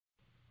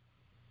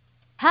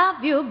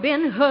Have you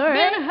been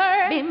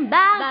hurt? Been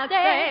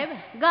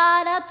backstabbed?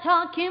 Got a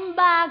talking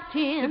back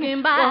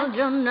team? Well,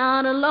 you're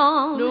not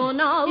alone.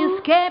 No.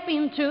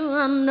 Escaping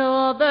to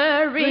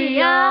another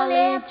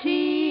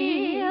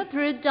reality.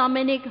 Through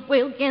Dominic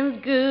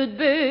Wilkins' good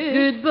books.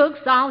 Good books,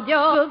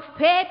 audio books,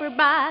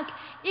 paperback,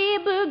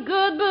 ebook,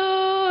 good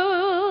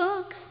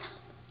books.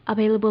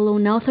 Available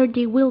on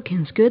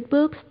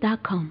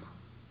authordwilkinsgoodbooks.com.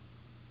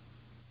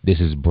 This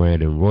is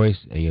Brandon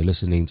Royce, and you're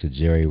listening to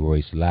Jerry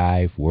Royce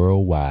Live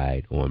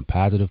worldwide on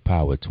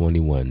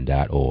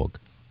positivepower21.org.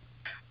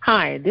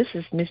 Hi, this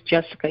is Miss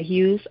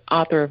Jesica-Huges,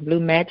 author of Blue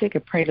Magic,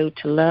 A Prelude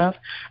to Love,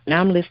 and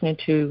I'm listening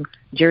to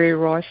Jerry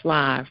Royce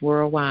Live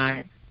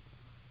worldwide.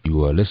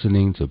 You are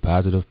listening to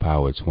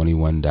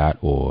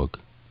positivepower21.org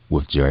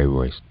with Jerry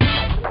Royce.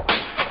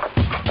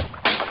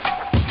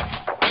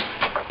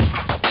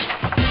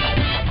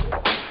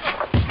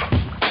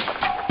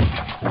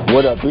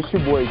 What up? It's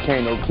your boy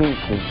Kano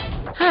Kingston.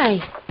 Hi,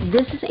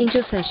 this is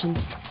Angel Sessions.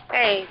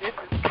 Hey, this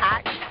is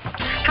Pat.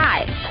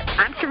 Hi,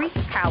 I'm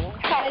Teresa Cowell.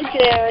 Hi,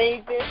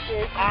 Jerry. This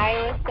is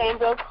Ira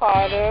Sandra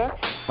Carter.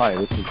 Hi,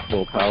 this is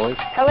Phil Powers.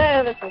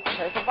 Hello, this is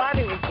Teresa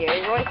Bobby with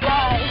Jerry Royce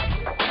Live.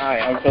 Hi,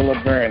 I'm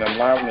Philip Byrne. I'm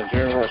live on the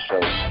Jerry Royce Show.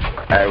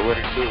 Hey, what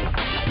it do?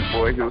 It's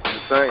your boy Hughes the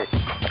Saint.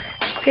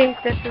 Peace,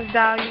 this is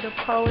Dahlia the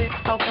poet,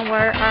 spoken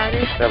word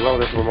artist. Hello,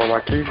 this is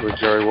Mama Keith with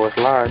Jerry Royce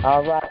Live.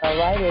 All right,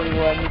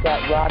 everyone. You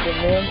got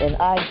Robin Lynn, and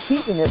I'm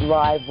keeping it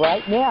live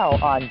right now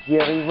on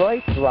Jerry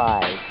Royce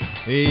Live.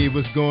 Hey,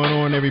 what's going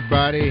on,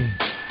 everybody?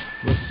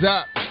 What's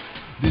up?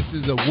 This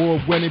is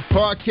award-winning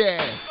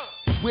podcast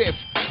with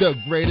the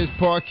greatest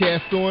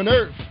podcast on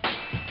earth.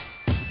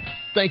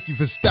 Thank you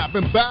for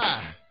stopping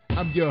by.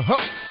 I'm your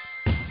host,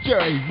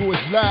 Jerry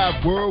Royce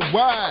Live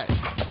worldwide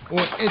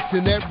on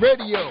internet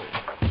radio,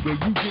 where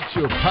you get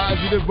your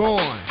positive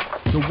on.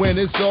 So when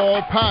it's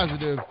all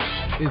positive,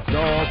 it's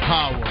all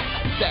power.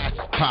 That's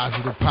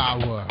positive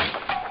power.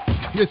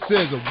 This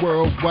is a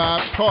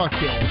worldwide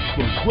podcast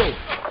for growth,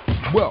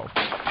 wealth,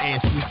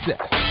 and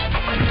success.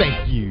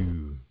 Thank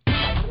you.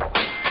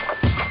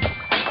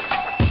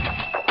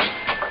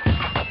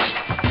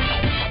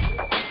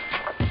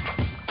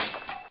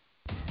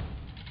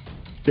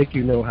 Think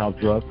you know how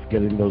drugs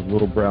get in those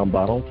little brown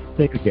bottles?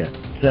 Think again.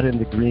 Set in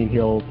the green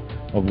hills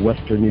of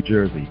western New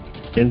Jersey,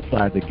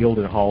 inside the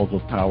gilded halls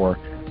of power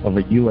of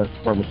a U.S.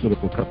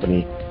 pharmaceutical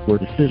company where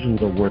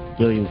decisions are worth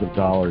billions of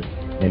dollars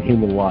and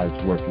human lives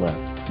worth less.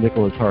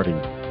 Nicholas Harding,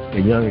 a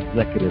young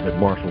executive at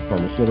Marshall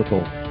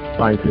Pharmaceutical,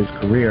 finds his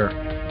career,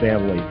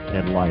 family,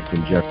 and life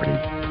in jeopardy.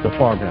 The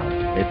Farmhouse,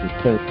 a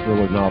suspense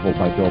thriller novel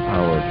by Bill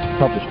Powers,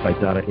 published by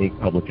Donna Inc.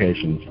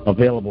 Publications,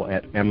 available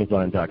at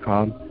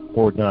Amazon.com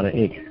or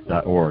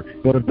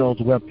DonnaInc.org. Go to Bill's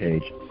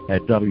webpage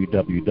at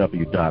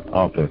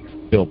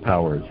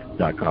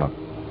www.authorBillPowers.com.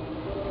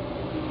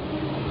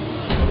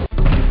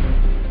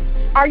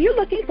 Are you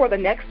looking for the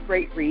next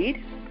great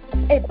read?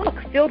 A book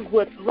filled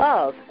with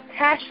love,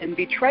 passion,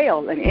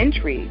 betrayal, and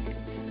intrigue.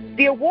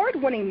 The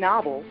award-winning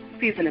novel,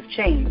 Season of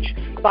Change,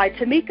 by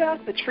Tamika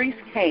Patrice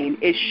Kane,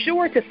 is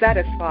sure to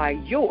satisfy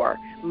your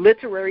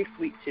literary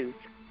sweet tooth.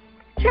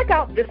 Check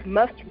out this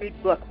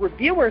must-read book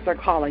reviewers are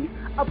calling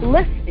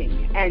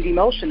uplifting and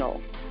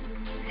emotional,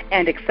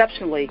 and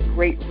exceptionally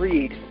great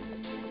read,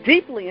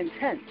 deeply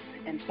intense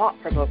and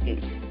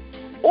thought-provoking.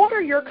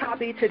 Order your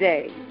copy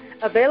today,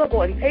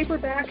 available in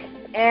paperback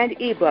and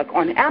ebook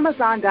on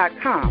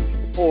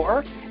Amazon.com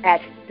or at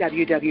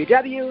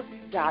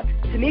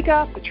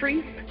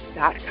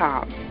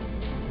www.tamikapatrice.com.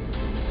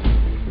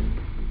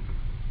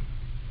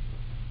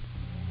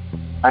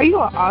 Are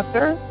you an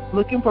author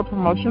looking for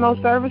promotional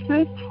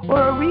services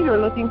or a reader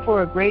looking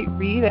for a great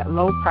read at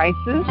low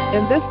prices?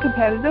 In this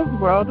competitive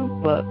world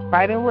of books,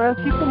 Writing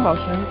Royalty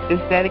Promotions is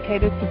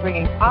dedicated to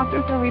bringing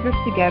authors and readers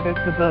together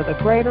to build a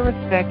greater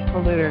respect for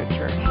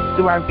literature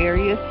through our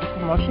various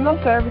promotional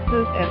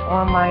services and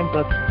online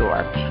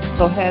bookstore.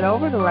 So head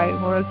over to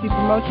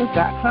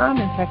WritingRoyaltyPromotions.com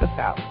and check us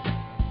out.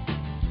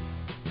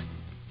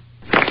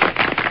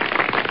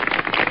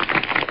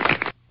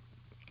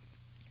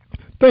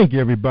 Thank you,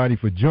 everybody,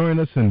 for joining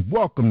us, and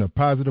welcome to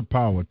Positive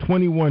Power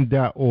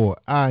 21.org.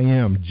 I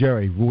am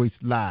Jerry Royce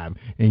Live,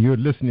 and you're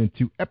listening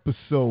to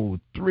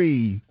episode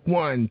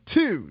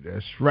 312.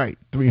 That's right,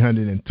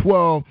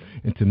 312.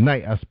 And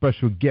tonight, our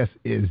special guest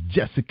is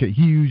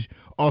Jesica-Huges,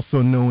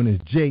 also known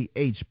as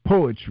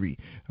Jhpoetry.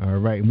 All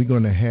right, and we're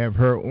going to have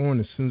her on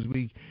as soon as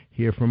we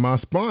hear from our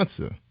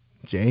sponsor,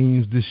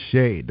 James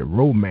Deshay, the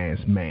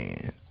Romance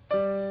Man.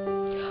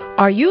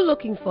 Are you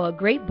looking for a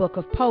great book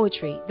of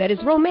poetry that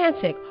is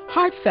romantic,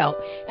 heartfelt,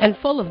 and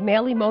full of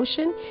male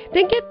emotion?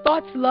 Then get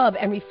Thoughts, Love,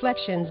 and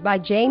Reflections by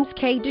James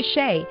K.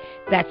 Deshay.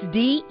 That's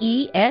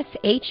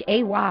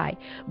Deshay.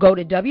 Go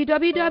to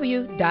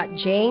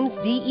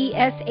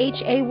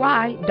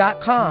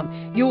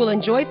www.jamesdeshay.com. You will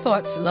enjoy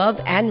Thoughts, Love,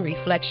 and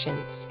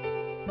Reflections.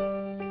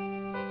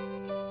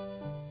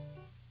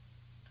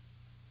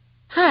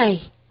 Hi,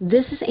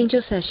 this is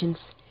Angel Sessions.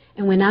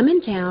 And when I'm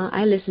in town,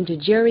 I listen to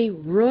Jerry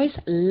Royce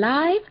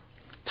Live,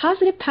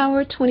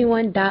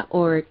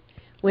 positivepower21.org,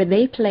 where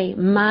they play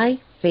my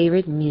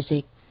favorite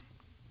music.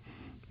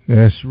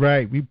 That's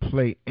right. We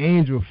play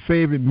Angel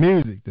favorite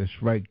music.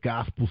 That's right.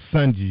 Gospel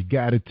Sunday. You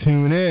got to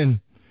tune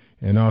in.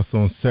 And also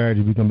on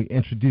Saturday, we're going to be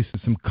introducing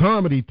some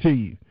comedy to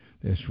you.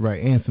 That's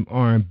right. And some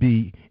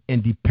R&B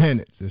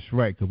independence. That's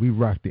right. Because we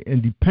rock the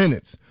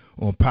independence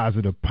on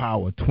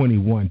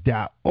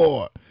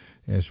positivepower21.org.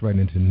 That's right.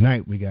 And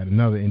tonight we got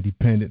another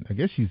independent. I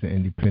guess she's an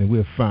independent.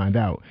 We'll find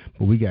out.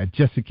 But we got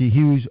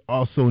Jesica-Huges,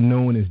 also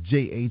known as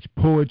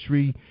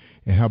Jhpoetry.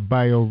 And her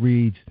bio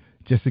reads,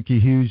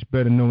 Jesica-Huges,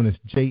 better known as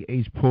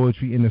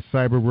Jhpoetry in the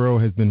cyber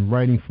world, has been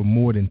writing for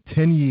more than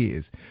 10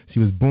 years. She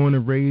was born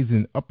and raised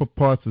in upper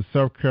parts of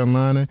South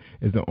Carolina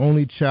as the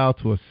only child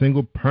to a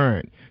single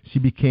parent. She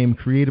became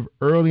creative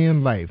early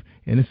in life,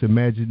 and this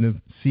imaginative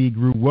seed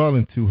grew well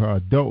into her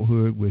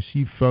adulthood, where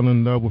she fell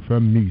in love with her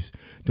muse.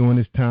 During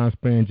this time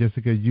span,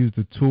 Jessica used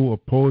the tool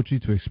of poetry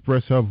to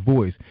express her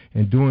voice.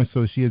 In doing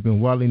so, she has been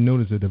widely known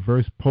as a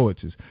diverse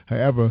poetess.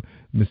 However,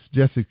 Miss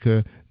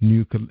Jessica's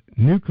new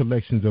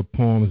collections of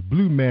poems,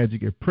 Blue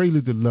Magic and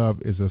Prelude to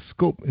Love, is a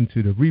scope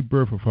into the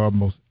rebirth of her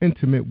most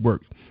intimate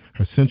works.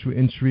 Her sensual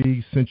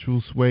intrigues,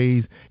 sensual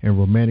sways, and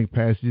romantic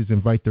passages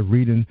invite the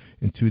reader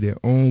into their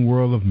own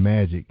world of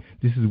magic.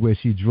 This is where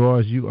she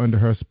draws you under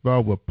her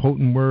spell with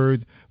potent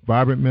words,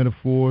 vibrant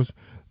metaphors,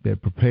 that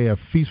prepare a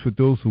feast for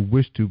those who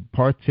wish to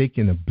partake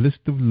in the bliss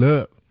of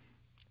love.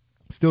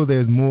 Still,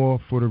 there's more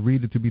for the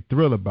reader to be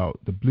thrilled about.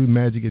 The Blue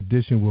Magic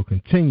edition will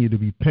continue to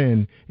be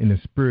penned in the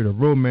spirit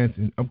of romance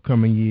in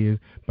upcoming years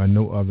by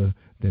no other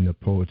than the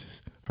poetess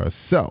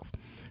herself.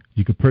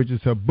 You can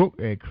purchase her book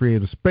at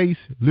Creative Space,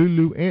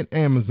 Lulu, and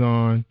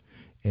Amazon,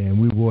 and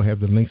we will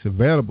have the links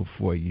available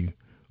for you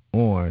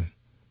on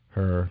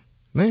her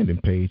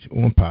landing page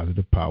on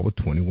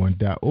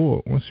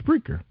positivepower21.org on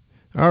Spreaker.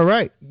 All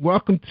right,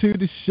 welcome to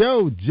the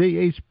show,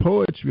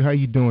 Jhpoetry. How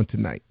you doing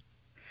tonight?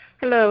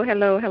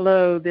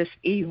 Hello this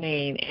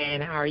evening,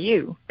 and how are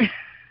you?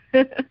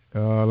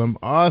 I'm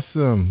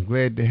awesome.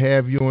 Glad to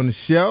have you on the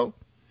show.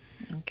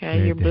 Okay,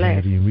 glad you're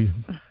blessed.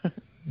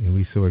 And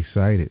we so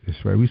excited.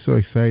 That's right. We're so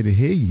excited to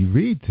hear you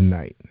read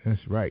tonight.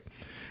 That's right.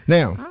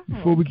 Now,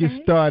 before we get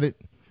started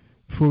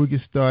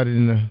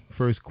in the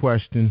first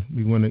question,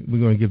 we're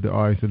gonna give the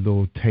audience a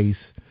little taste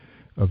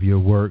of your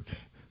work.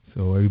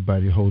 So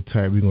everybody hold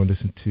tight. We're going to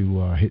listen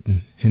to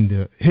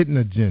Hidden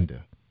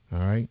Agenda. All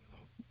right?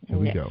 Here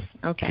we go.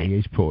 Okay.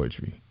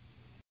 Jhpoetry.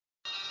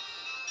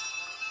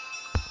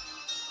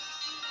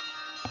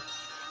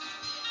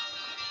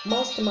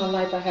 Most of my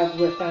life I have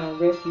found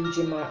refuge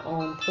in my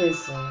own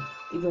prison.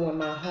 Even when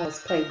my home was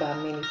plagued by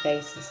many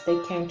faces, they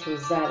came to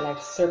reside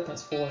like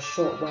serpents for a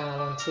short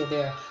while until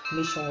their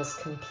mission was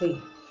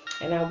complete.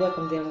 And I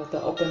welcomed them with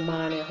an open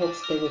mind in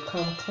hopes they would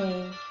come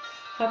clean.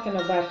 How can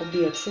a viper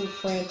be a true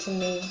friend to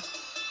me?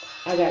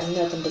 I got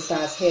nothing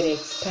besides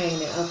headaches,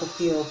 pain, and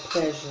unfulfilled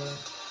pleasure.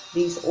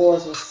 These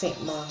oars will sink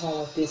my home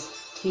with this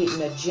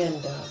hidden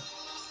agenda.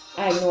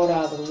 I ignored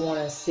all the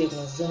warning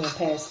signals, zooming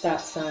past stop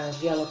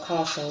signs, yellow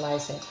caution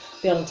lights, and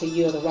failing to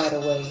yield the right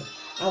of way.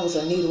 I was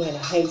a needle in a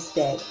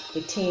haystack,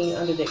 the teen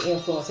under the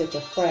influence at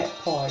the frat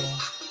party.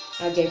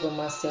 I gave of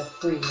myself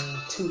freely,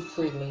 too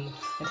freely,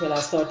 until I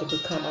started to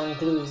become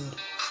unglued,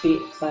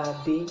 bit by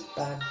bit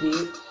by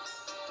bit.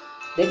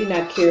 They did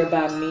not care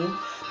about me.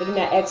 They did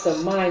not ask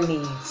of my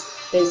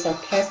needs. They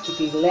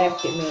sarcastically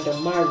laughed at me under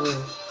my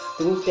roof,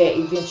 the roof that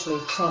eventually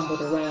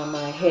crumbled around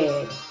my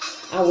head.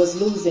 I was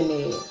losing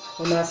it.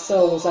 When my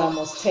soul was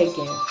almost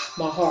taken,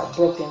 my heart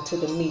broken to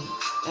the meat,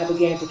 I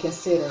began to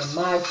consider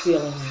my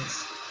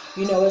feelings.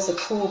 You know, it's a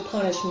cruel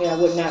punishment I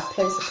would not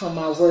place upon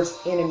my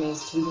worst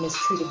enemies to be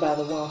mistreated by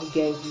the one who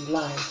gave you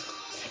life.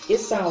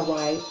 It's all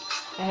right.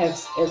 I have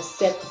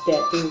accepted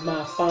that through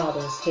my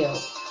Father's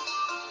help.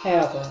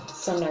 However,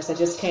 some nights I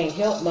just can't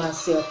help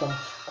myself from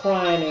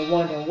crying and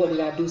wondering what did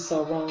I do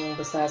so wrong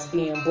besides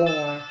being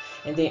born,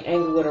 and then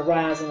anger would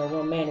arise in a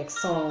romantic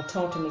song,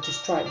 taunting me to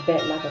strike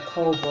back like a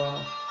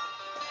cobra.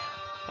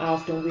 I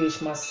often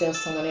wish myself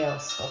someone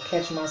else, or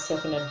catch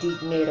myself in a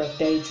deep net of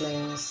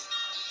daydreams.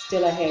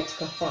 Still, I had to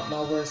confront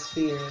my worst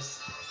fears.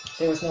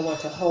 There was no one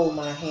to hold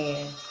my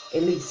hand,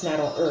 at least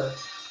not on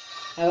earth.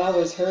 I've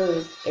always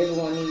heard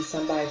everyone needs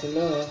somebody to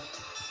love.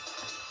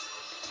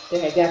 There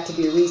had got to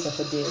be a reason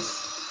for this.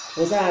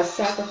 Was I a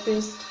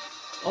sacrifice?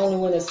 Only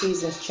when the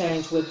seasons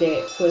change would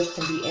that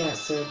question be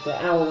answered, the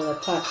hour when the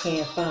clock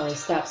hand finally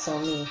stops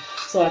on me.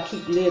 So I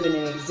keep living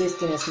and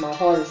existing as my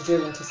heart is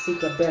driven to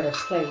seek a better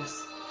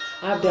place.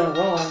 I've done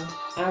wrong.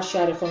 I've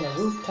shouted from the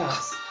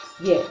rooftops.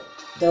 Yet,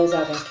 those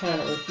I've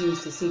encountered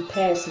refuse to see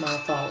past my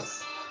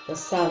faults. The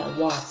silent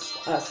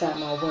wasps outside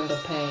my window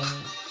pane.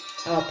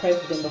 I'll pray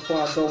for them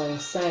before I go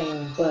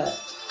insane, but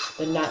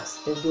the knocks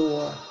at the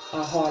door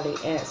are hardly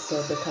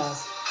answered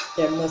because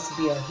there must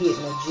be a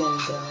hidden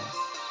agenda.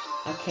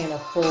 I can't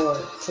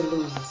afford to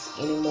lose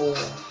anymore.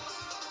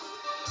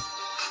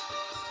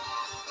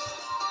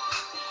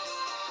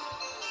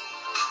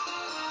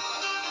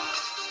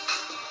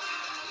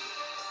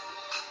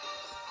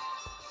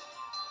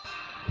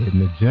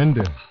 Hidden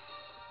agenda.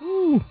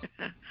 Ooh.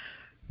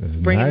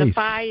 Bringing nice. the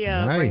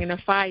fire, nice. bringing the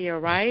fire,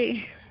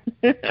 right?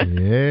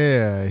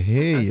 Yeah, I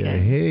hear you. I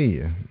hear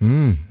you.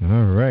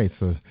 All right.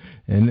 So,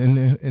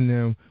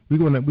 and we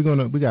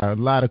got a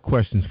lot of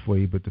questions for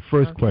you, but the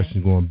first question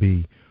is going to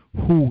be,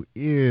 who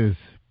is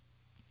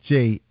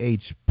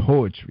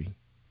Jhpoetry?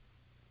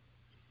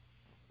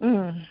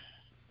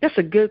 That's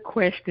a good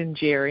question,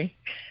 Jerry.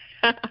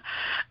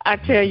 I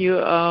tell you,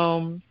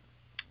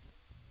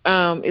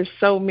 it's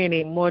so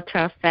many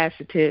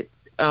multifaceted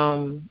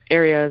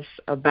areas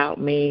about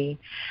me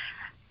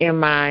in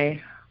my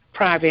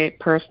private,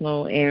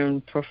 personal,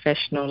 and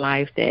professional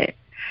life that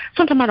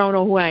sometimes I don't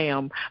know who I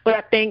am. But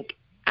I think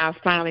I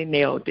finally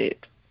nailed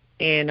it.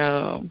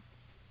 And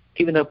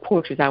even though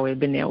poetry's always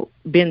been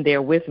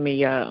there with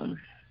me,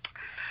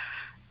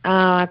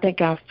 I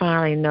think I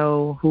finally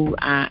know who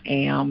I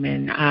am,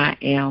 and I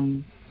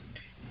am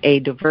a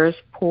diverse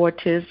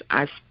poetess.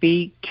 I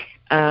speak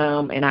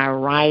and I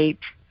write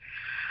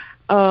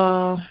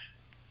from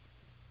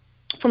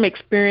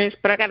experience,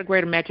 but I got a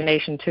great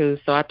imagination too,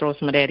 so I throw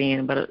some of that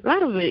in. But a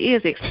lot of it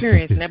is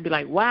experience, and they'll be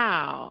like,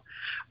 wow,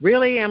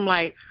 really? I'm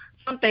like,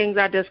 some things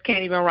I just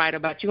can't even write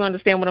about. You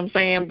understand what I'm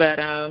saying? But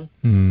it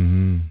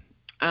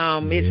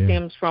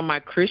stems from my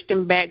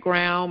Christian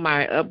background,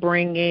 my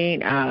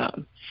upbringing,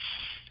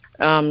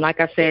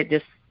 like I said,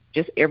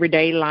 just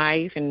everyday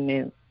life and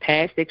then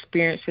past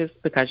experiences,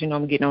 because,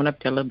 I'm getting on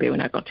up there a little bit. We're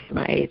not going to tell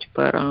my age.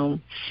 But,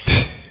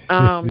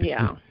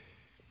 yeah.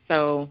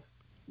 So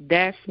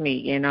that's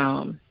me.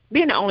 And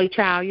being the only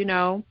child,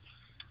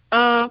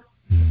 I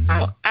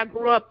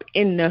grew up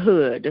in the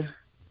hood,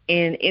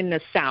 in the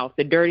South,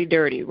 the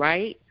dirty,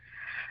 right?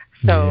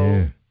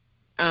 So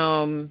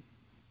in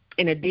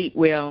a deep,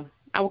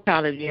 I would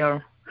call it,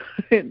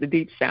 the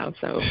deep South.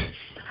 So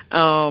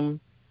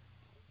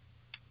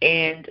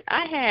and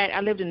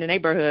I lived in the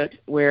neighborhood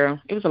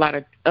where it was a lot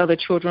of other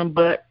children,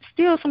 but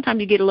still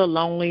sometimes you get a little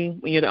lonely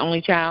when you're the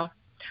only child.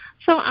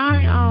 So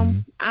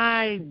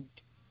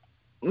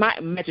my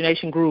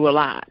imagination grew a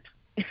lot.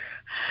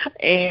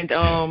 And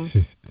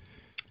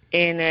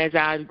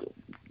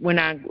when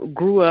I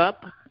grew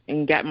up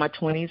and got my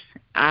 20s,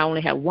 I only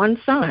had one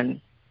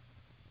son.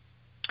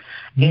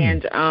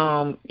 And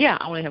I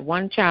only have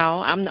one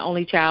child. I'm the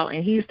only child,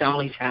 and he's the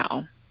only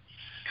child.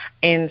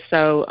 And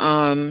so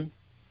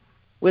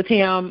with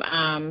him,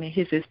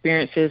 his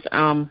experiences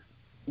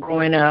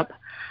growing up,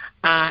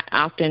 I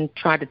often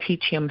try to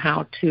teach him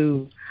how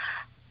to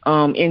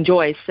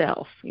enjoy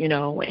self,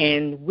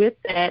 and with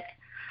that,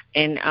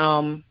 and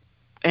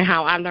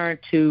how I learned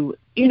to,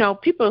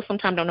 people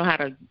sometimes don't know how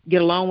to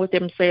get along with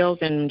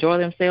themselves and enjoy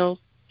themselves.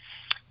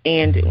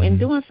 And in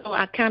doing so,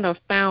 I kind of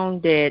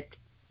found that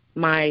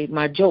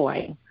my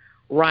joy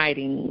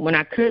writing, when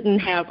I couldn't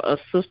have a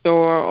sister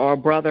or a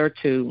brother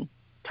to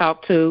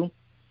talk to,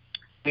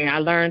 and I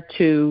learned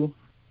to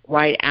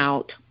write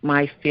out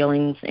my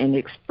feelings and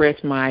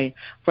express my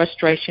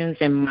frustrations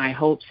and my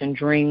hopes and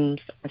dreams.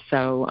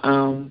 So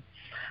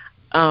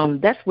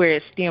that's where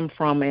it stemmed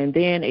from, and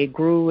then it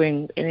grew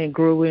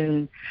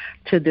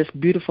into this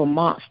beautiful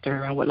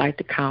monster, I would like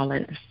to call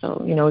it.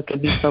 So it can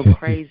be so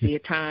crazy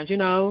at times,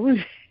 just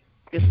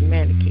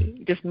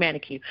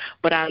manic.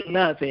 But I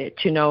love it,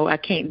 I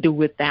can't do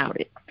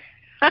without it.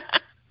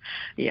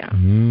 Yeah.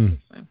 I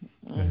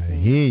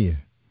hear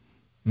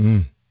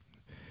you.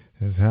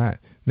 That's hot.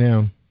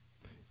 Now,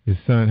 your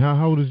son,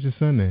 how old is your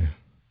son now?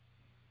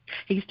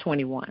 He's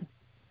 21.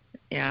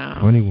 Yeah.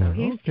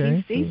 21.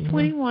 So he's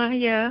 21.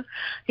 Yeah.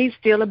 He's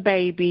still a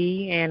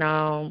baby, and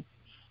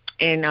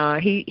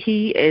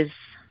he is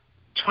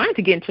trying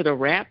to get into the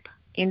rap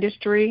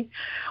industry,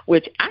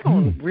 which I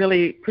don't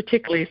really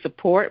particularly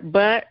support.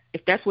 But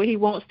if that's what he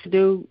wants to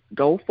do,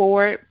 go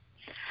for it.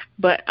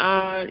 But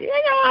I'm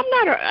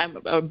not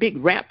a big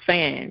rap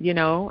fan.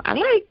 I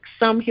like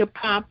some hip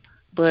hop,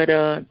 but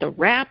the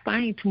rap I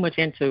ain't too much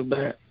into.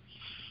 But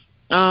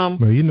well,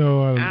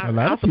 a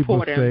lot of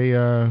people say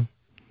a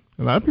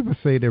lot of people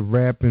say that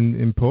rap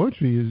and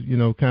poetry is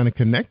kind of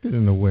connected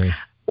in a way.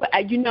 Well,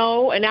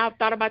 and I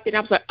thought about that, and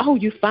I was like, oh,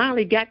 you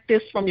finally got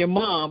this from your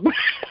mom.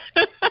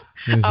 That's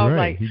right.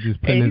 Like, he just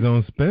putting his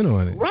own spin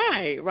on it.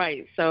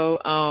 Right.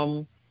 So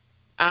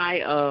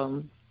I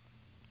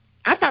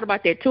thought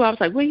about that too. I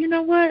was like, well, you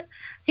know what?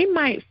 He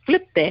might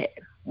flip that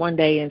one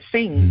day and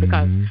sing,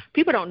 because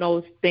people don't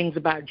know things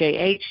about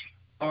J.H.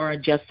 or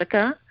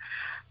Jessica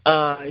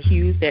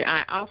Hughes, that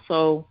I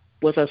also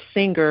was a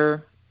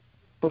singer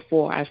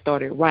before I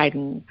started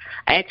writing.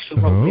 I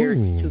actually wrote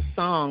lyrics to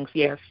songs.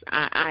 Yes,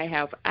 I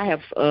have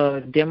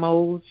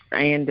demos,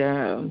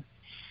 and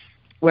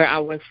where I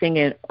was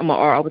singing, I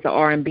was an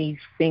R&B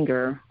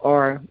singer,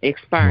 or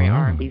aspiring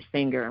R&B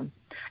singer.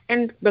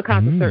 And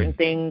because of certain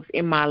things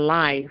in my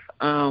life,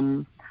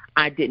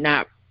 I did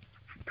not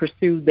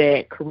pursue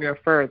that career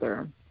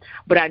further.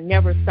 But I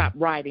never stopped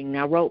writing.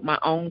 I wrote my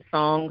own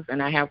songs,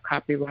 and I have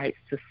copyrights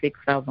to 6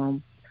 of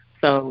them.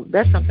 So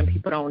that's something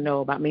people don't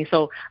know about me.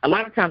 So a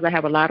lot of times I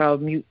have a lot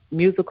of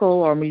musical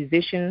or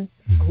musicians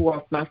who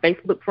are my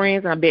Facebook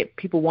friends, and I bet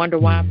people wonder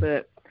why,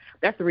 but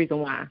that's the reason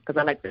why,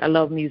 because I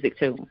love music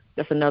too.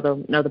 That's another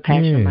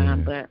passion of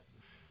mine. But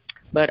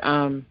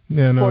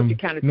poetry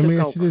kind of took over. Let me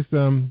ask you this,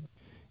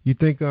 You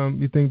think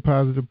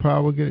Positive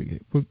Power will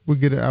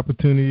get an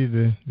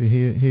opportunity to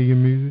hear your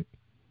music?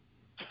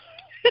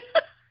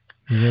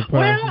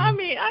 Well, I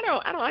mean,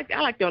 I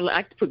like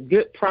to put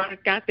good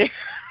product out there.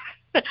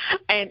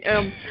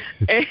 and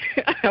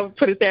I'll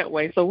put it that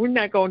way. So we're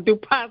not going to do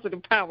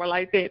Positive Power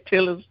like that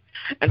until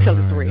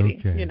it's ready.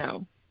 Okay. You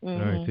know.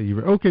 Mm-hmm.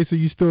 All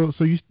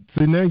right.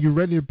 So now you're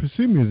ready to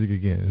pursue music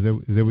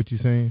again. Is that what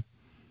you're saying?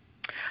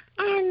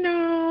 I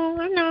know.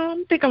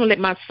 I think I'm gonna let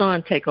my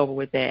son take over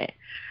with that.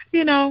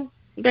 You know,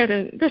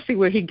 let's see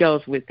where he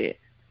goes with it.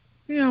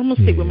 You know, I'm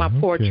gonna stick with my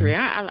poetry.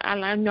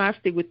 I know I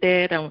stick with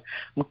that. I'm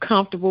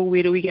comfortable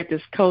with it. We got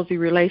this cozy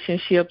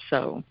relationship.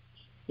 So,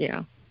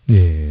 yeah.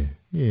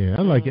 Yeah,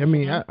 I like it. I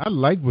mean, I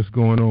like what's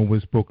going on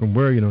with spoken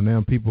word. You know,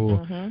 now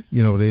people,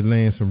 you know, they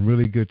land some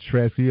really good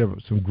tracks. You have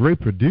some great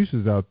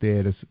producers out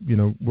there that's, you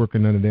know,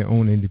 working under their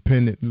own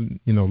independent,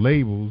 you know,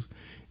 labels.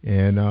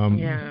 And,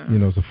 you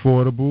know, it's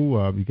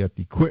affordable. You got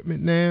the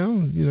equipment now.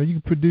 You know, you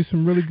can produce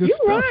some really good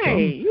stuff.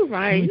 You're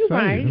right.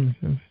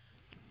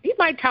 You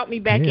might talk me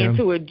back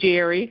into it,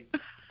 Jerry.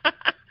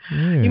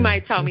 You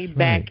might talk me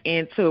back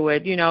into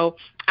it. You know,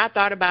 I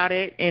thought about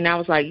it, and I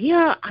was like,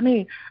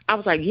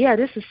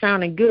 this is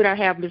sounding good. I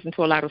have listened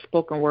to a lot of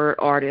spoken word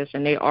artists,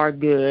 and they are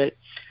good.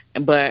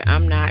 But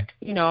I'm not,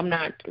 you know, I'm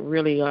not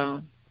really,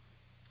 I'm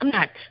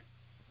not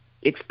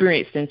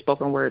experienced in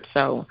spoken word.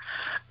 So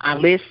I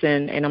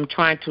listen, and I'm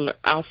trying to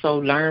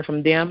also learn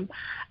from them.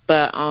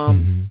 But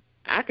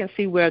I can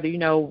see where, you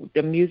know,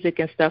 the music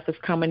and stuff is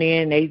coming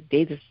in.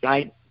 They just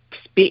like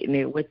spitting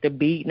it with the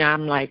beat, and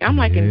I'm like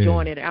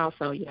enjoying it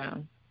also. Yeah.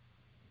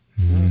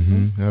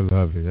 I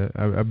love it.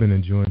 I've been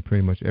enjoying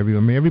pretty much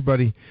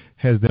everybody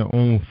has their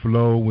own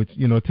flow, which,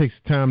 you know, it takes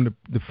time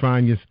to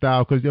find your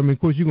style. Because, I mean, of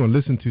course, you're going to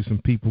listen to some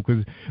people.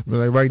 Because,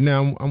 like, right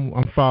now,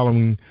 I'm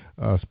following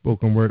a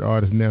spoken word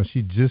artist now.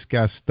 She just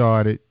got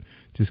started,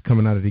 just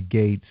coming out of the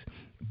gates.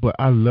 But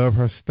I love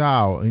her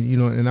style. And, you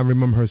know, and I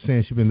remember her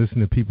saying she's been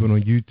listening to people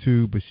on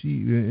YouTube. But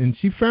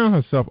she found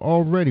herself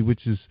already,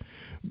 which is,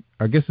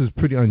 I guess, is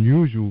pretty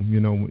unusual, you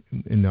know,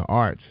 in the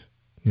arts.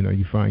 You know,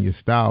 you find your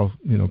style,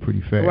 you know,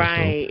 pretty fast.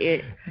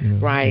 Right. So,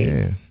 right.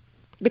 Yeah.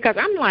 Because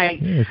I'm like,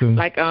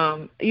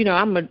 you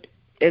know,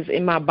 as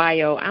in my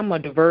bio, I'm a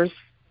diverse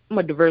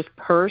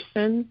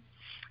person.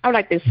 I would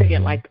like to say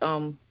it like,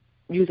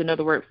 use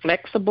another word,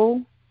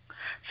 flexible.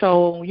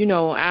 So, you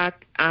know,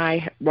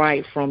 I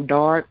write from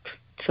dark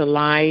to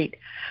light,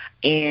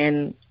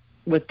 and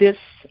with this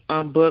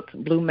book,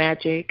 Blue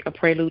Magic, A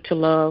Prelude to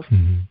Love,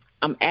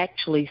 I'm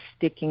actually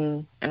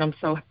sticking, and I'm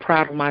so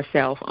proud of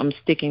myself, I'm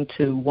sticking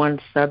to one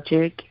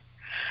subject,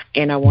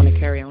 and I want to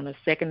carry on a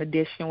second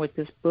edition with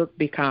this book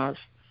because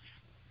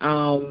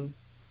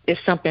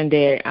it's something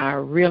that I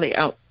really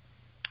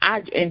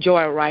I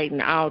enjoy writing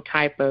all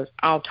types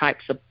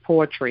of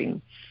poetry.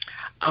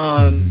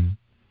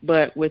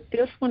 But with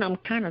this one, I'm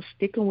kind of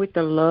sticking with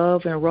the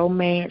love and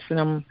romance,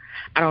 and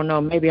I don't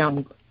know, maybe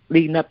I'm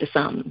leading up to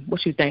something.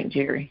 What you think,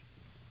 Jerry?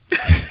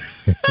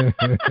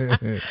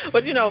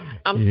 But, you know,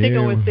 I'm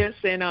sticking with this,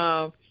 and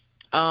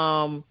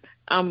I'm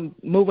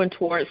moving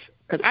towards,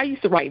 because I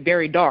used to write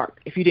very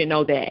dark, if you didn't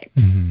know that.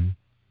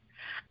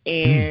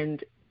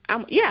 And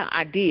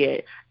I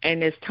did.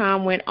 And as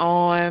time went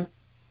on,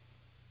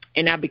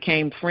 and I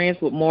became friends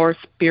with more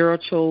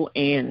spiritual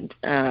and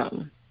I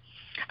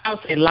would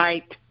say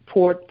light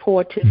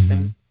poetess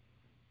and,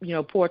 you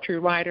know, poetry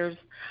writers.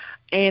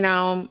 And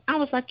I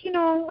was like, you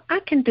know, I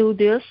can do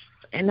this.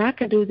 And I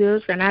can do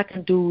this, and I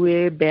can do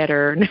it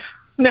better.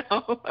 No,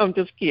 I'm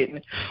just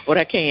kidding. But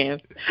I can,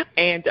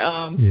 and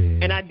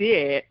I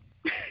did.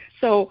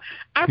 So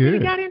I really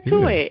got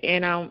into it,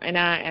 and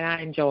I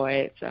enjoy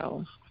it.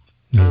 So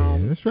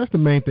that's the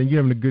main thing.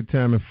 You're having a good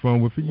time and fun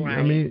with it. Right.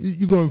 I mean,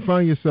 you're going to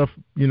find yourself,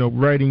 you know,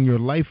 writing your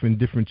life in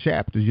different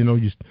chapters. You know,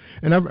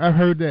 and I've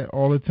heard that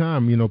all the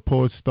time. You know,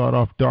 poets start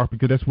off dark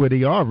because that's where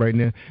they are right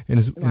now,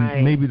 and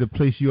maybe the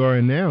place you are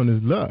in now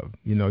is love.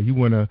 You know, you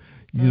want to,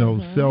 you know,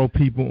 sell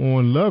people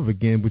on love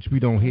again, which we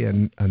don't hear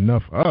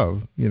enough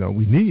of. You know,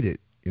 we need it,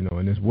 you know,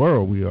 in this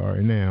world we are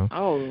in now.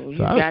 Oh, you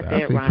got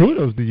that right.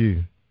 Kudos to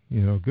you.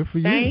 You know, good for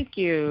you. Thank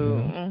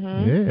you.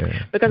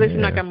 Yeah. Because it's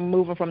like I'm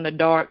moving from the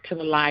dark to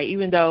the light,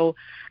 even though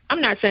I'm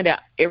not saying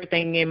that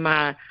everything in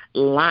my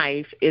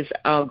life is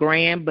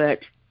grand,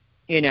 but,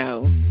 you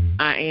know,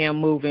 I am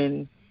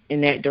moving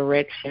in that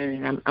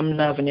direction, and I'm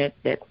loving it,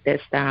 that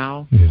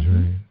style. That's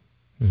right.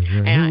 That's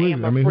right.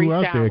 And who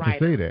out there writer. can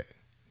say that?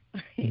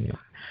 Yeah.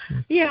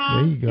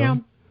 There you go.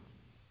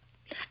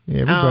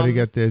 Yeah, everybody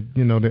got their,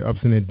 you know, their ups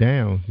and their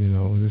downs, you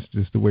know. It's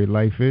just the way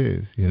life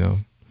is, you know.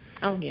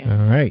 Oh, yeah.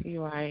 All right.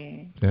 You're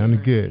right.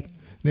 Sounded good.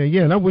 Now,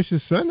 and I wish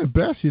his son the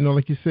best, you know,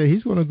 like you said,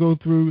 he's going to go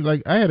through,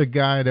 like, I had a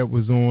guy that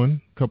was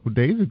on a couple of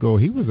days ago.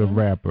 He was a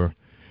rapper,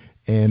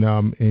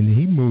 and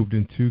he moved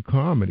into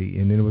comedy.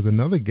 And then there was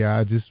another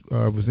guy just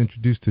was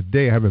introduced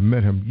today. I haven't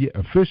met him yet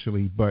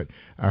officially, but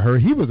I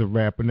heard he was a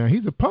rapper. Now,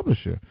 he's a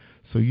publisher.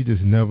 So you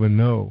just never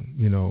know,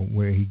 you know,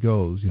 where he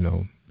goes, you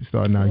know.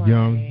 Starting out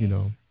young, you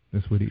know,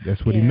 that's what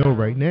he know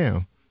right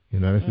now. You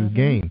know, that's his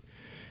game.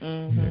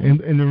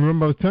 And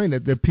remember, I was telling you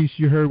that piece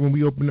you heard when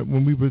we opened up,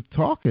 when we were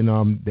talking.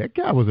 That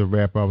guy was a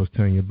rapper I was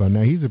telling you about.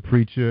 Now he's a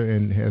preacher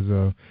and has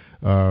a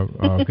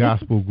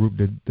gospel group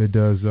that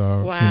does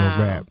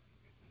rap.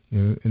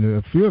 And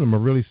a few of them are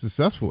really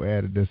successful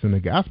at it. That's in the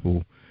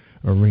gospel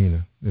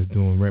arena. That's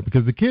doing rap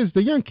because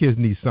the young kids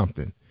need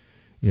something.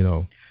 They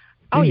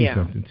need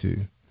something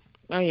too.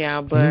 Oh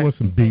yeah, but they want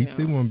some beats.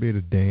 They want to be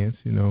able to dance.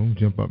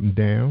 Jump up and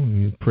down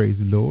and praise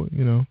the Lord.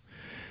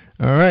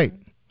 All right.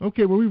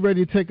 Okay, well, we're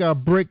ready to take our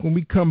break. When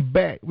we come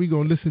back, we're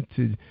going to listen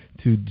to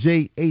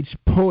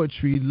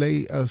Jhpoetry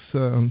lay us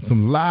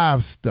some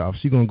live stuff.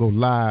 She's going to go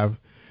live.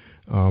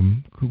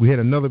 We had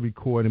another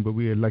recording, but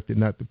we elected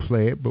not to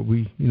play it. But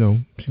she's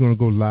going to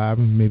go live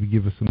and maybe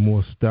give us some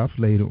more stuff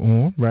later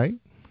on, right?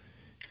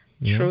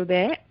 True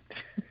that.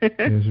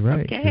 That's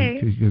right. Okay.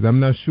 Because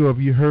I'm not sure if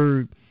you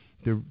heard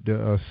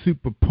the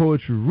Super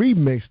Poetry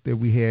remix that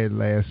we had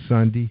last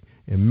Sunday.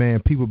 And,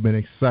 man, people have been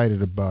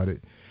excited about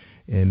it.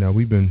 And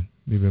we've been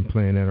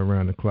playing that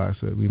around the clock,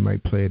 so we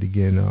might play it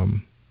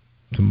again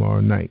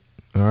tomorrow night.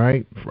 All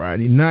right,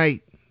 Friday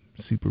night,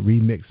 Super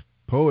Remix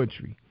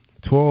Poetry,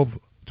 12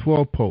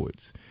 poets.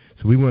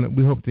 So we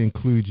hope to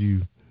include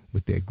you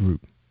with that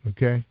group.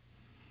 Okay.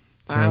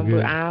 I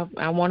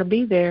want to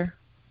be there.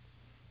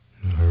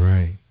 All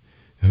right.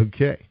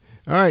 Okay.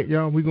 All right,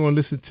 y'all. We're gonna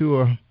listen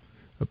to a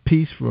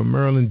piece from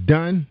Marilyn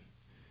Dunn,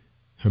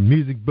 her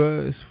music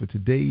buzz for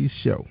today's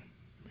show.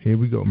 Here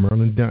we go,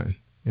 Marilyn Dunn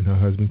and her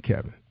husband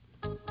Kevin.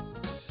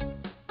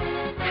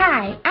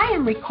 Hi, I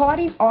am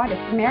recording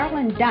artist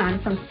Marilyn Dunn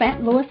from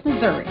St. Louis,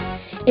 Missouri.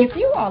 If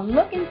you are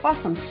looking for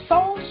some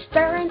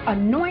soul-stirring,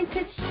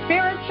 anointed,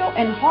 spiritual,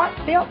 and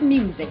heartfelt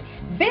music,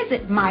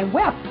 visit my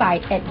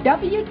website at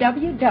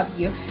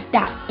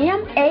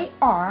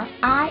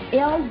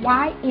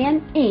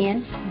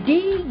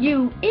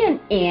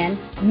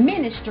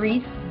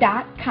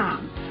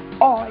www.marilynndunnministries.com.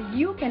 Or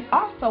you can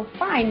also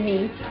find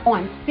me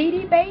on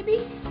CD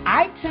Baby,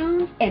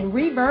 iTunes, and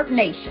Reverb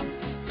Nation.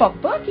 For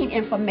booking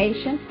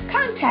information,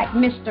 contact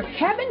Mr.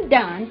 Kevin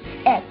Dunn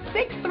at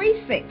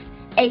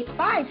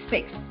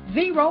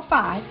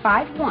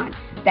 636-856-0551.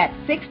 That's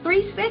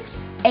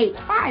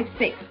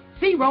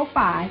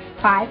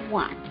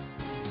 636-856-0551.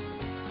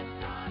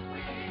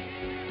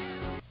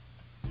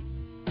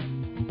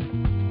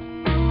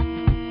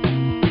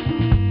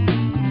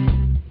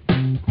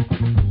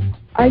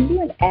 Are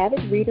you an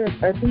avid reader of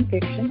urban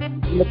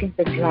fiction, looking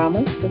for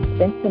drama,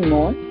 suspense, and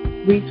more?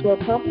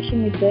 Jhpoetry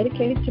Publishing is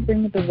dedicated to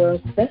bringing the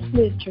world's best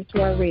literature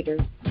to our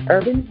readers.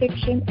 Urban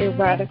fiction,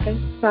 erotica,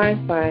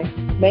 sci-fi,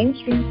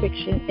 mainstream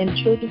fiction, and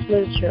children's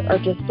literature are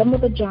just some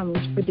of the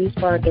genres produced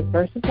by our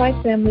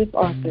diversified family of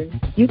authors.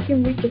 You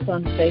can reach us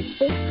on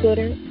Facebook,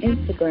 Twitter,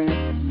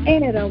 Instagram,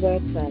 and at our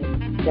website,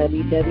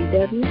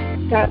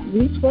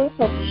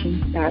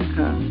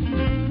 www.jhpoetrypublishing.com.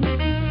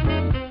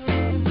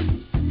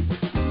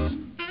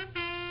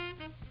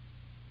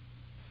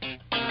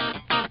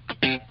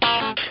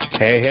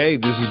 Hey,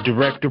 this is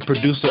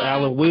director-producer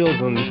Alan Wills,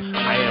 and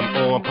I am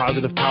on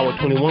Positive Power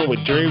 21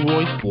 with Jerry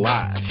Royce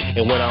Live.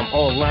 And when I'm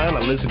online,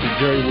 I listen to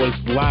Jerry Royce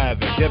Live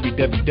at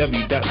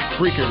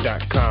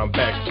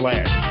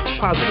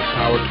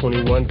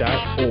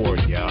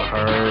www.spreaker.com/positivepower21.org. Y'all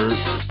heard?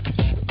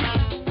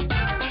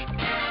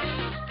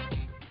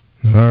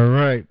 All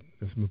right.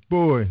 That's my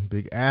boy,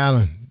 Big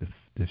Alan,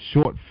 the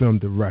short film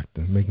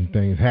director, making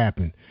things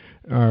happen.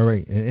 All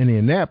right. In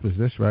Indianapolis,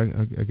 that's right.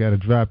 I got to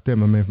drop that,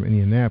 my man from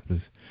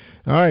Indianapolis.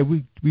 All right,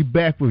 we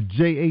back with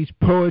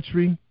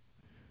Jhpoetry.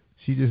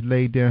 She just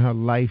laid down her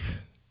life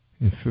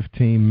in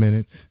 15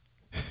 minutes.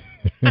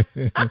 You're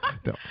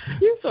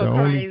so the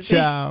only crazy.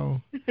 child,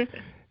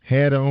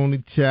 had her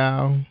only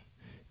child,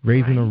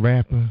 raising a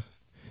rapper.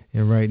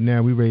 And right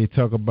now we ready to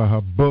talk about her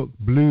book,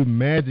 Blue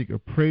Magic, A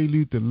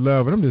Prelude to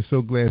Love. And I'm just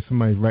so glad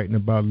somebody's writing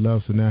about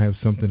love, so now I have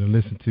something to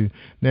listen to.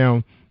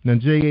 Now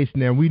JH,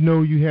 now we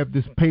know you have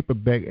this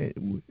paperback.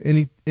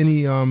 Any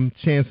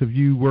chance of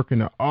you working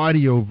the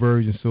audio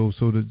version so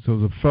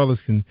the fellas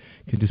can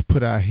just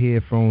put our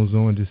headphones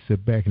on, just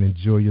sit back and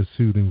enjoy your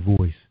soothing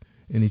voice?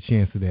 Any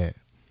chance of that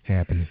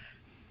happening?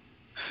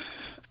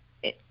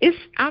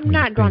 I'm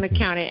not going to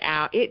count it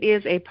out. It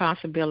is a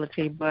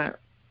possibility, but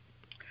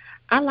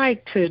I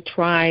like to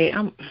try.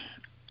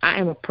 I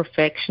am a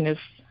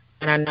perfectionist,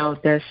 and I know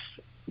that's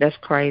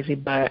crazy,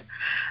 but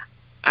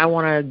I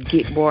want to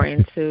get more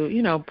into,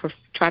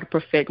 try to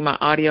perfect my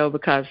audio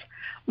because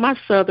my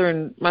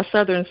southern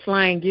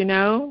slang, we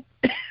love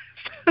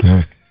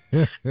it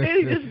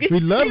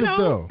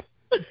though.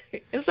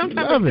 And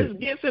sometimes it just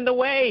gets in the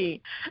way.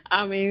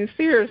 I mean,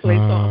 seriously.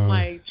 So I'm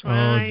like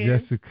trying. Oh,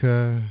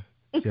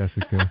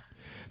 Jessica.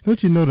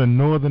 Don't you know the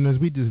Northerners?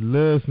 We just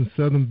love some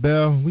Southern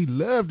Belle. We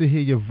love to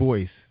hear your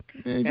voice.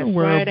 Man, that's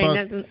right.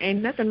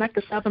 Ain't nothing like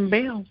a Southern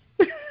Belle.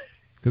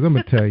 Because I'm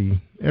going to tell you,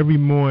 every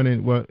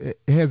morning, well, it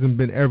hasn't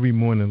been every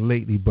morning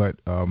lately, but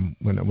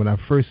when I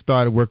first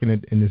started working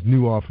in this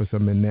new office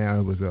I'm in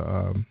now, it was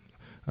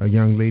a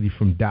young lady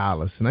from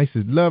Dallas. And I used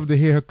to love to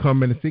hear her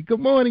come in and say, good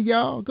morning,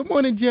 y'all. Good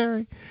morning,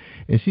 Jerry.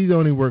 And she's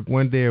only worked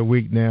one day a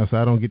week now, so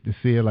I don't get to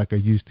see her like I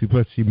used to.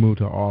 Plus, she moved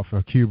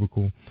her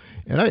cubicle.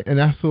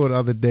 And I saw her the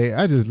other day.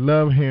 I just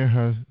love hearing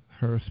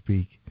her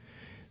speak.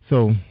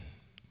 So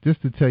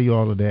just to tell you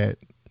all of that,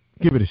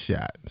 give it a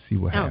shot. See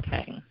what happens.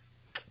 Okay.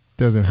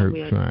 Doesn't hurt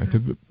trying.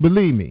 Because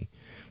believe me,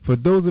 for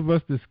those of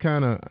us that's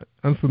kind of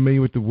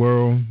unfamiliar with the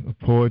world of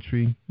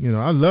poetry,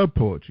 I love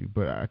poetry,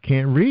 but I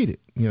can't read it.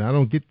 I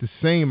don't get the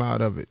same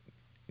out of it,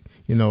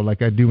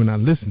 like I do when I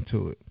listen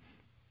to it.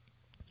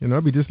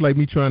 It'd be just like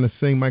me trying to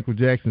sing Michael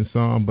Jackson's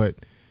song, but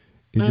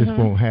it just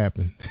won't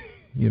happen.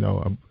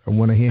 I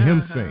want to hear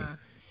him sing.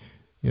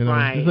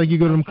 Right. Just like you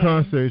go to them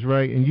concerts,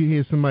 right, and you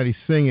hear somebody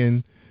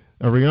singing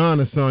a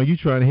Rihanna song, you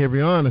try to hear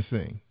Rihanna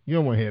sing. You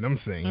don't want to hear them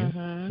singing,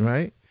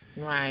 right?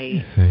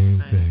 Right.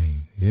 Same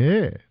thing.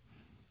 Yeah.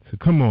 So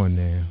come on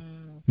now.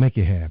 Make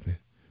it happen.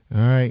 All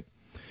right.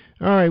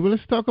 Well,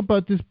 let's talk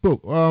about this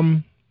book.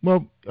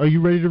 Well, are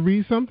you ready to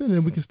read something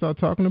and we can start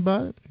talking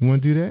about it? You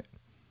want to do that?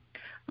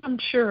 I'm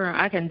sure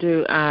I can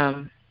do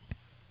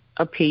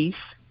a piece.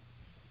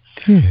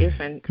 Yeah. It's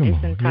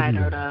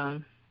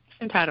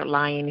entitled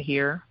Lying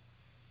Here.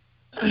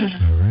 All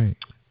right.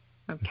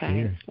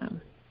 Okay. So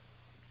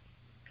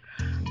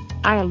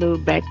I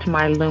allude back to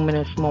my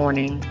luminous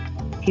morning.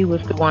 He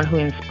was the one who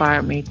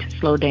inspired me to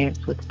slow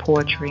dance with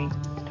poetry.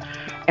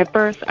 At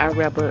first, I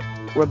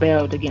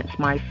rebelled against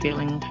my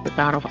feelings. The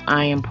thought of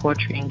I am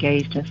poetry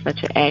engaged in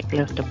such an act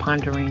left to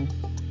pondering.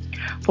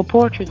 For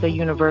poetry is a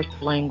universal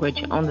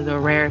language, only the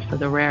rarest of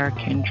the rare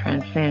can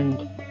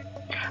transcend.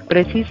 But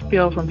as he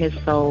spilled from his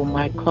soul,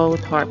 my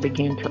closed heart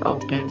began to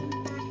open.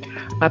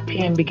 My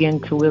pen began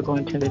to wiggle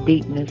into the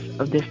deepness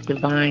of this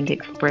divine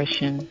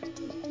expression.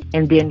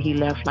 And then he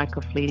left like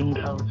a fleeting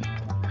ghost.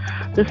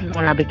 This is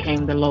when I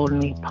became the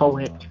lonely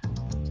poet.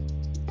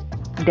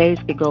 Days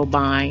would go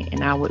by,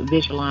 and I would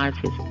visualize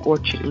his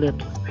orchard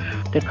lips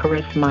that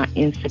caressed my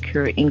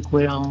insecure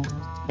inkwell.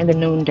 In the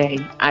noonday,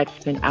 I'd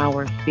spend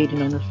hours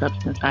feeding on the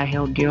substance I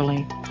held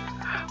dearly.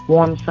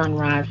 Warm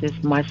sunrises,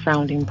 my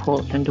sounding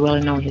pulse, and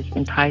dwelling on his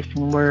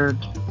enticing words.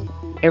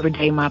 Every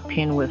day my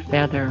pen would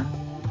feather.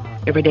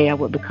 Every day I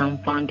would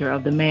become fonder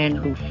of the man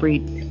who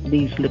freed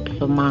these lips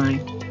of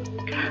mine.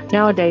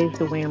 Nowadays,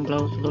 the wind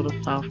blows a little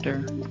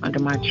softer under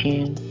my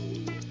chin.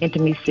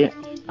 Intimacy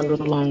a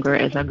little longer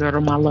as I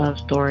girdle my love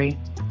story.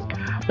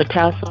 The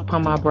tassel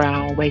upon my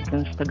brow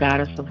awakens the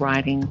goddess of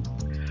writing,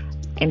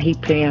 and he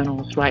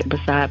pianos right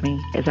beside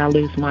me as I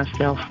lose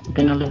myself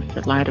within the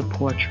illicit light of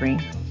poetry.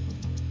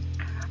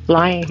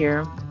 Lying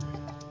here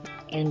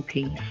in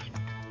peace.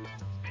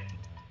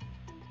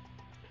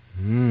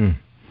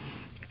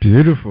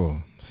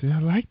 Beautiful. See, I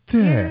like that.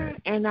 Yeah,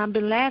 and I've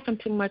been laughing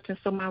too much, and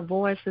so my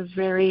voice is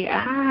very,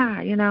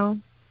 But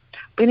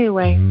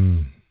anyway.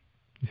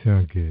 You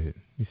sound good.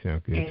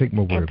 Take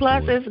my word and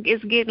plus, for it.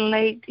 it's getting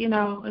late.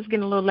 It's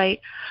getting a little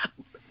late,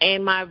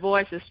 and my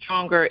voice is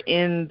stronger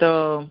in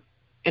the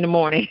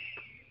morning.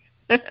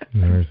 All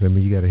right, so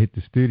you got to hit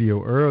the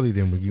studio early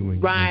then when you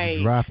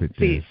drop it.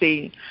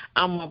 See,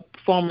 I'm a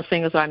former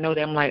singer, so I know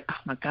that. I'm like, oh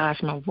my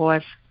gosh, my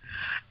voice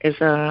is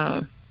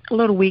a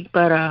little weak,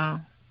 but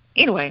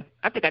anyway,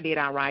 I think I did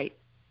all right.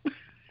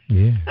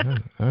 Yeah,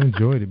 I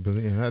enjoyed it,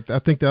 but I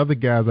think the other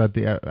guys out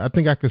there, I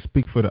think I could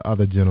speak for the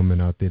other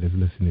gentlemen out there that's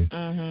listening.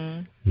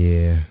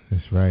 Yeah,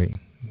 that's right.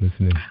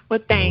 Listening. Well,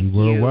 thank you.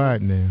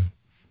 Worldwide now.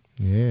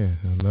 Yeah,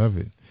 I love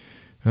it.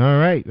 All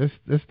right,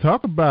 let's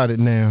talk about it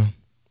now.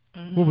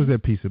 What was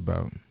that piece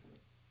about?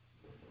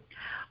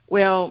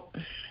 Well,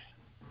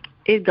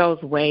 it goes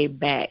way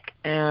back.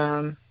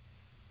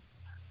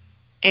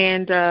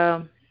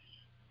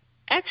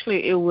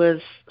 Actually, it was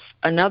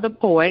another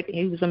poet.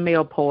 He was a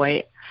male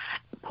poet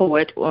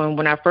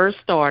when I first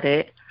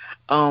started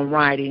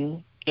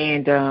writing,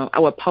 and I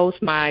would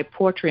post my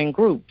poetry in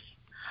groups.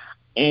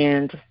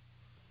 And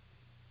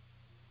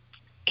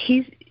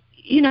he's,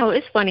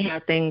 it's funny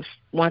how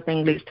one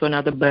thing leads to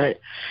another, but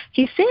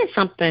he said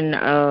something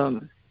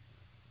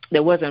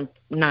that wasn't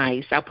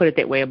nice. I'll put it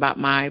that way about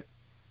my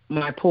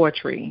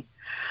poetry.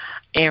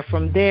 And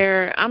from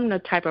there, I'm the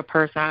type of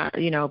person,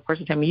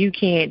 person tell me, you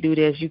can't do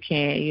this, you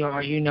can't,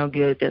 you're no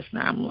good at this.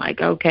 And I'm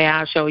like, okay,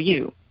 I'll show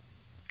you.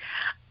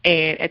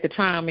 And at the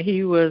time,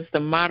 he was the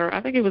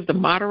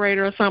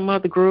moderator or something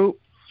of the group.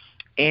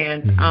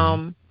 And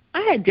I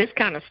had just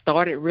kind of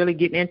started really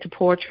getting into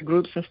poetry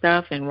groups and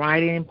stuff and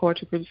writing in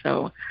poetry groups.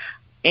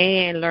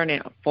 And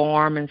learning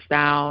form and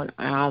style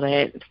and all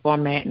that,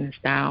 format and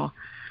style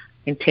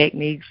and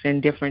techniques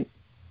and different,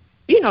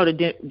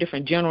 the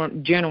different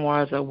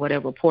genres or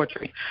whatever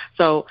poetry.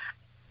 So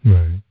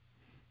I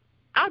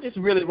was just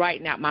really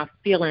writing out my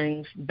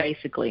feelings,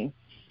 basically.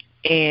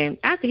 And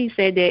after he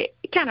said that,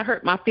 it kind of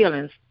hurt my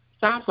feelings.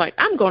 So I was like,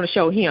 I'm going to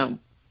show him.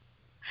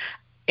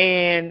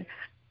 And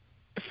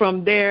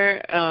from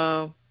there,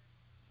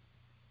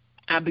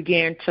 I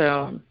began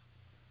to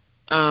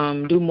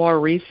do more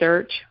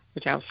research,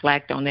 which I was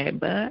slacked on that,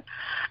 but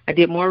I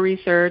did more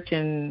research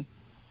and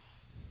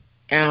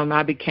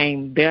I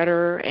became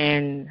better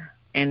and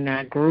and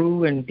I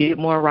grew and did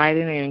more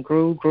writing and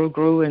grew,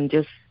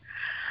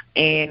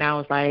 and I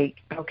was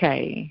like,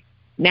 okay,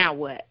 now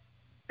what?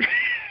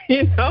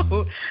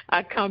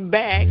 I come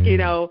back,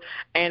 and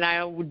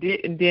I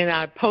did, and then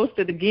I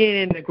posted again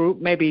in the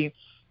group. Maybe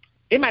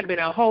it might have been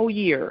a whole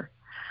year,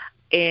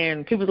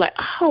 and people was like,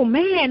 "Oh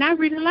man, I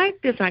really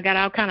like this." And I got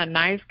all kind of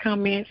nice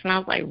comments, and I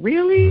was like,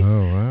 "Really?"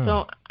 Oh wow!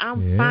 So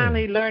I'm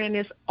finally learning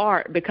this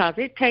art because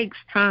it takes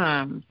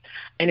time,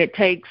 and it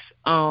takes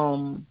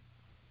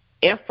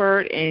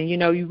effort, and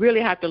you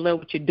really have to love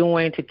what you're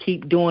doing to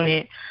keep doing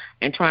it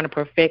and trying to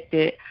perfect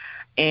it.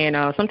 And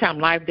sometimes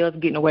life does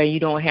get in the way.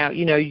 You don't have,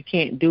 you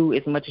can't do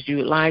as much as you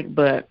would like.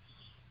 But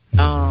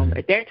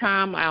at that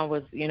time, I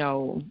was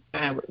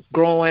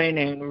growing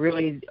and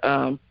really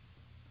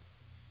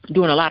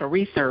doing a lot of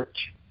research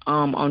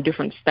on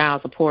different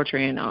styles of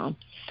poetry.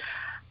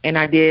 And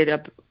I did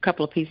a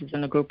couple of pieces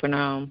in the group,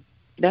 and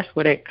that's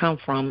where that come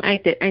from.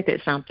 Ain't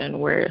that something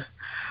where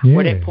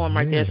that poem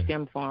right there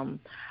stemmed from?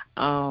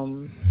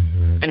 And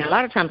a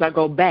lot of times I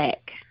go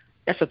back.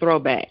 That's a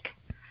throwback.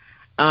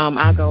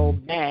 I go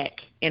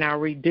back and I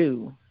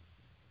redo.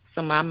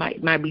 So I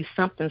might be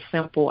something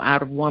simple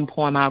out of one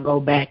poem. I'll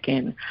go back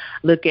and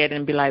look at it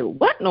and be like,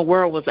 what in the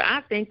world was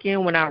I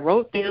thinking when I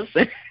wrote this?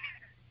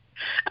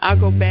 I'll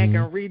go back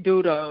and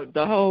redo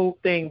the whole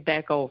thing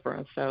back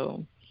over.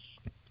 So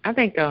I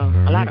think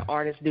a lot of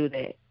artists do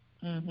that.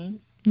 Mm-hmm.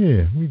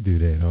 Yeah, we do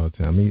that all the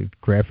time. I mean,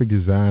 graphic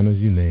designers,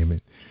 you name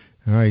it.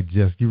 All right,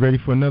 Jess, you ready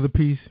for another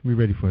piece? We're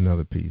ready for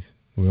another piece.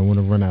 We don't want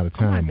to run out of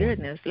time. Oh, my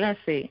goodness. Let's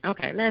see.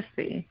 Okay, let's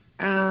see.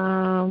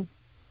 I'll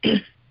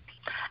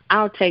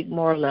take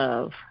more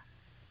love.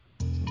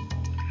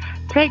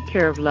 Take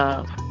care of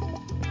love.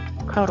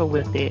 Cuddle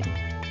with it.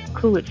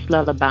 Coo its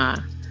lullaby.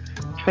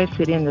 Trace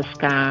it in the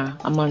sky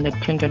among the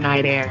tender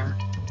night air.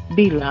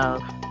 Be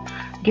love.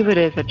 Give it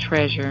as a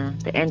treasure,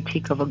 the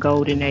antique of a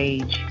golden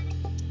age.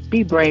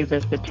 Be brave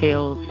as the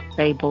tales,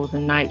 fables,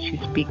 and nights you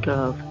speak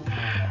of.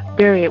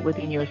 Bury it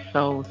within your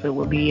soul so it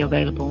will be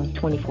available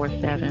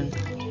 24/7.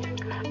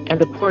 And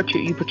the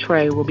portrait you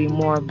portray will be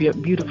more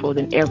beautiful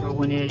than ever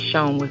when it is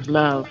shown with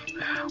love.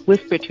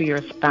 Whisper to your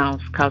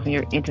spouse, causing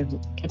your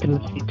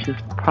intimacy to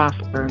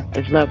prosper,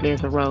 as lovely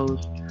as a rose.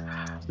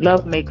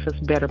 Love makes us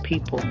better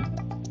people.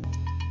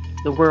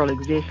 The world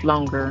exists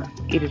longer.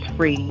 It is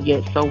free,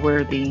 yet so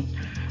worthy.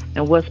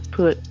 And what's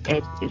put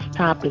at its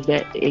top is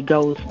that it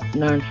goes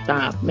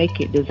nonstop. Make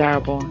it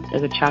desirable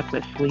as a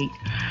chocolate sweet.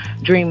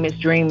 Dream its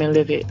dream and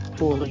live it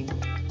fully.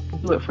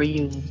 Do it for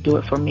you. Do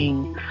it for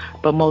me.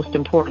 But most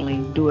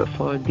importantly, do it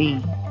for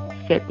thee.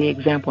 Set the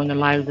example in the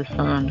light of the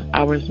sun.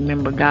 Always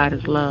remember God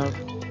is love.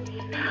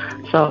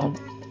 So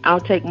I'll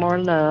take more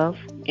love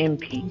in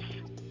peace.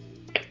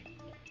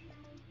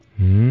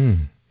 I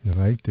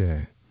like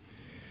that.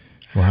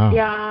 Wow.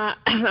 Yeah,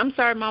 I'm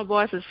sorry my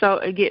voice is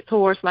it gets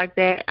hoarse like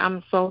that.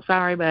 I'm so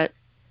sorry, but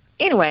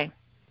anyway.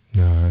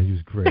 No, you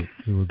was great.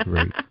 You were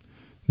great.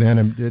 Now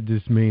that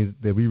just means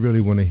that we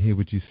really want to hear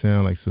what you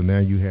sound like. So now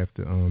you have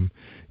to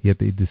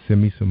either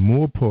send me some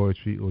more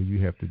poetry or you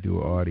have to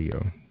do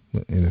audio.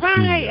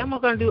 Right, I'm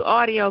going to do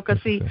audio because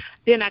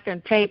then I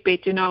can tape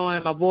it, and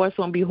my voice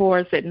won't be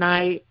hoarse at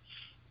night.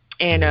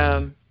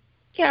 And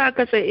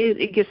because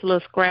it gets a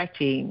little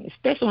scratchy,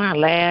 especially when I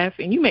laugh,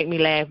 and you make me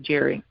laugh,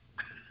 Jerry.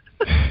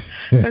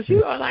 Because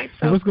you are like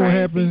so what's going to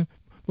happen?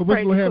 Well,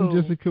 what's going to happen,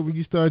 cool. Jessica, when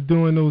you start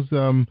doing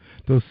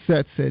those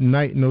sets at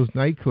night in those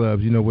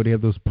nightclubs, where they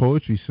have those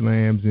poetry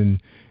slams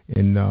and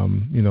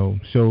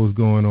shows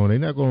going on? They're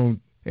not going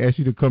to ask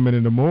you to come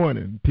in the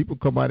morning. People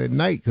come out at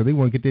night because they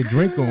want to get their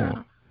drink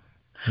on.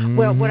 Mm-hmm.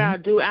 Well, what I'll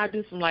do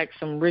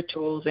some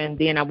rituals, and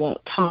then I won't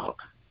talk.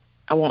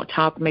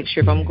 Make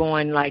sure if I'm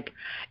going, if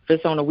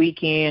it's on the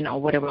weekend or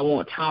whatever, I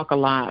won't talk a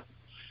lot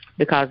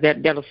because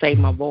that'll save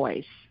my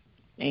voice.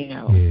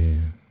 Yeah.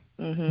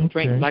 Okay.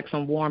 Drink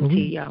some warm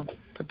tea.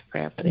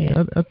 Prepare for that.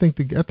 Yeah, I think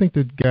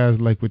the guys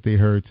like what they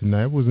heard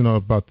tonight. It wasn't all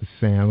about the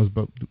sound. It was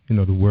about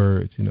the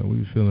words. We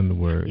were feeling the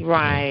words.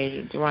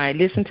 Right.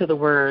 Listen to the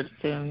words.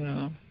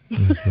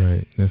 That's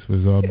right. That's what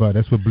it's all about.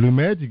 That's what Blue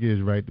Magic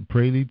is, right? The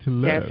Prelude to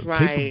Love. That's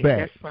right.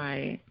 Paperback. That's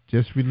right.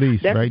 Just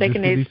released, that's right? Just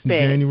released in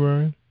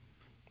January.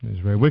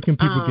 That's right. Where can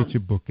people get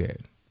your book at?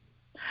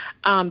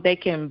 They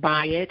can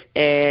buy it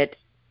at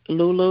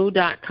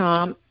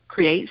lulu.com,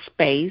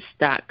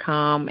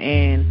 createspace.com,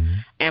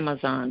 and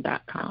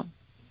amazon.com.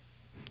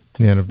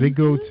 Yeah, and if they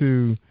go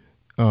to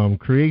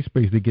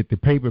CreateSpace, they get the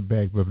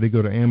paperback, but if they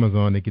go to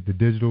Amazon, they get the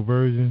digital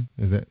version.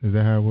 Is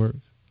that how it works?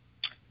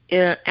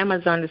 Yeah,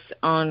 Amazon is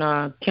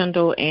on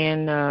Kindle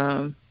and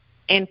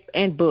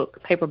book,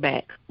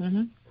 paperback.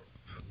 Mm-hmm.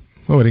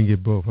 Oh, they can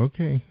get both.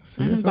 Okay.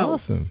 So that's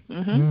both. Awesome.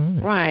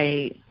 Mm-hmm.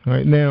 Right. All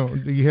right. Now,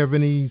 do you have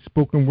any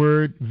spoken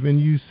word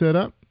venues set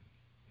up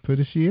for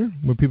this year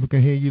where people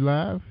can hear you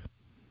live?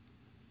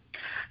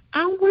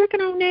 I'm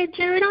working on that,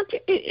 Jerry. Don't you?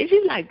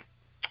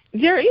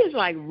 Jerry is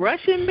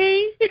rushing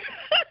me.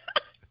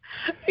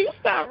 You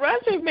stop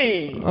rushing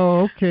me.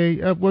 Oh, okay.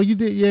 Well, you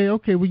did. Yeah,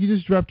 okay. Well, you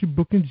just dropped your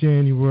book in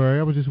January.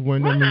 I was just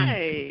wondering.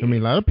 Right. I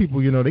mean, a lot of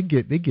people, they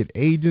get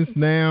agents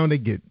now. They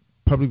get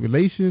public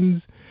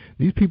relations.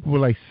 These people were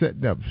like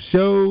setting up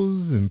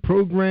shows and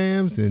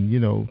programs, and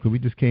because we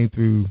just came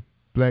through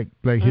Black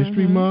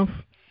History Month.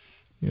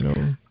 You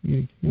want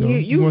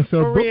to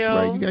sell books,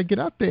 right? You gotta get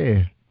out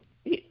there.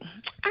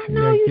 I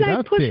know you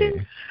like pushing.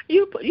 There.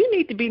 You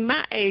need to be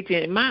my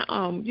agent. My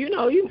you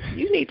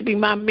need to be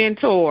my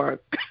mentor.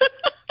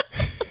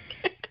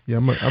 Yeah,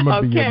 I'm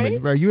gonna be your,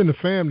 right. You're in the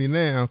family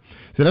now,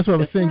 so that's what I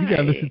was saying. Right. You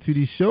gotta listen to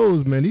these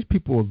shows, man. These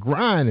people are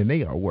grinding.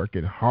 They are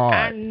working hard.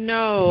 I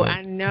know.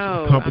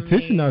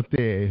 Competition out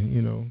there,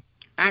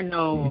 I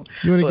know.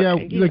 You want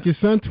to get like your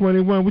son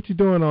 21. What you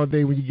doing all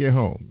day when you get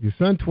home? Your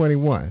son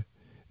 21.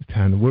 It's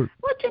time to work.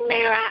 What you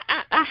mean?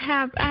 I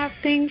have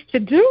things to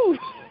do.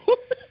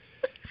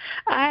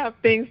 I have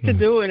things to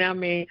do,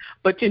 and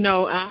but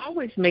I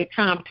always make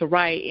time to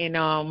write, and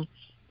I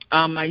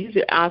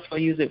also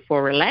use it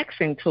for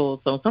relaxing tools.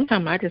 So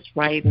sometimes I just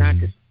write, and I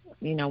just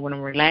when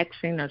I'm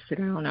relaxing, I sit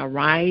down, I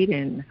write,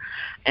 and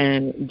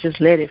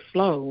just let it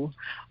flow.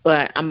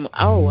 But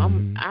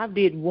I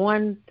did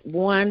one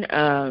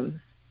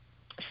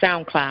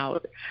SoundCloud,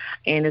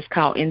 and it's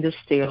called In the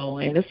Still,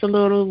 and it's a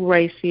little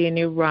racy and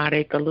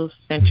erotic, a little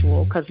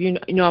sensual, because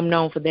I'm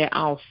known for that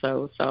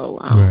also. So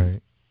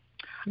right.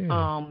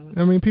 Yeah.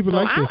 People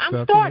like this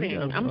stuff.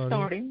 I'm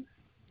starting.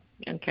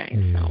 Okay,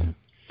 yeah. so.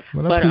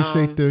 Well, I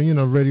appreciate the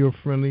radio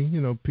friendly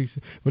piece.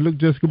 But look,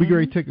 Jessica, we're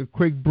going to take a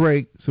quick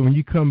break. So when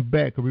you come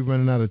back, we're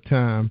running out of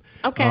time.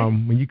 Okay.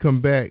 When you come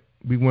back,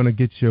 we want to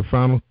get your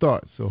final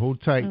thoughts. So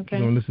hold tight. Okay.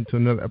 We're going to listen to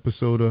another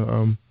episode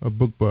of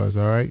Book Buzz,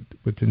 all right,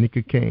 with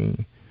Tanika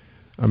Kane.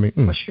 For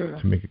sure.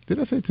 Did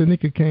I say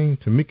Tanika Kane?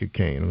 Tamika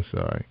Kane, I'm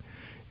sorry.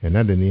 And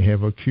I didn't even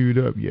have her queued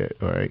up yet.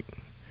 All right.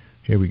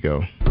 Here we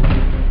go.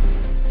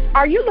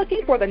 Are you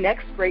looking for the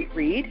next great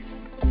read?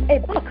 A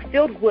book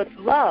filled with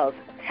love,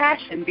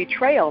 passion,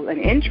 betrayal,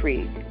 and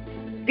intrigue.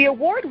 The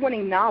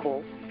award-winning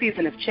novel,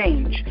 Season of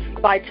Change,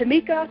 by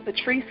Tamika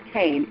Patrice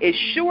Kane, is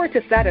sure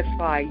to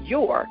satisfy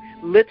your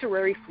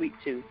literary sweet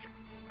tooth.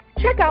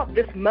 Check out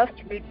this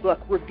must-read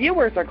book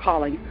reviewers are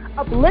calling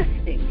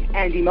uplifting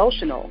and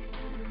emotional.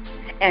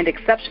 And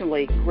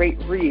exceptionally great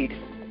read,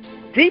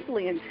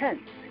 deeply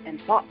intense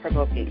and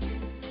thought-provoking.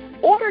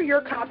 Order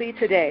your copy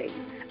today,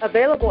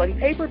 available in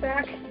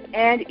paperback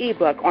and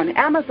ebook on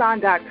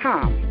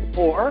Amazon.com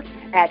or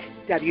at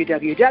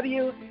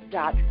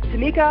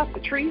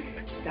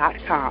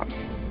www.tamikapatrice.com.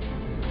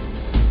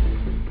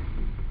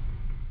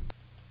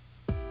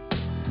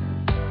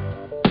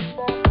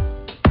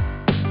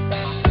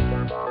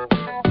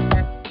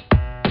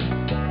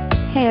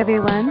 Hey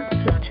everyone,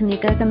 this is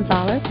Tanika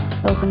Gonzalez,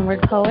 spoken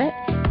word poet.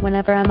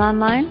 Whenever I'm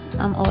online,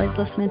 I'm always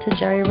listening to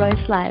Jerry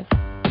Royce Live.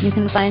 You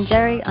can find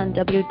Jerry on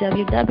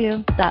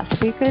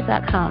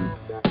www.speaker.com.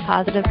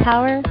 Positive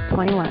Power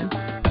 21.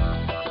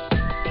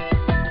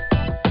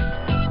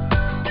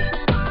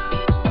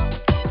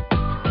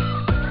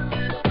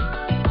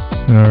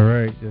 All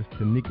right, that's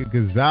Tanika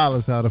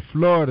Gonzalez out of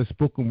Florida,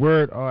 spoken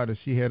word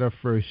artist. She had her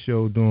first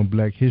show during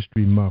Black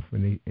History Month,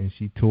 and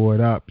she tore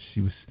it up.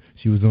 She was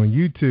on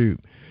YouTube.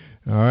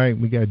 All right,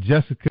 we got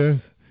Jessica.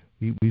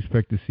 We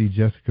expect to see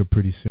Jessica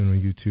pretty soon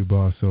on YouTube,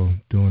 also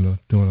doing a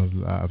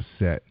live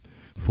set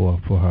for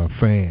her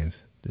fans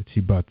that she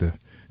about to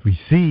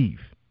receive.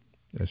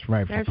 That's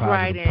right. That's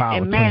right,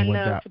 and mad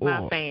love to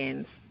my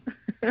fans.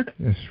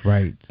 That's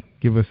right.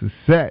 Give us a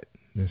set.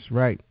 That's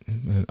right,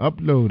 and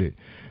upload it.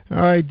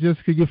 All right,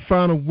 Jessica, your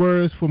final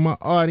words for my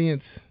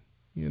audience.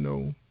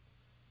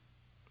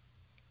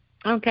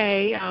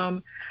 Okay,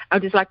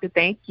 I'd just like to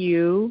thank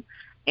you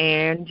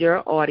and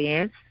your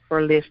audience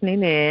for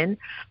listening in,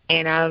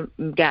 and I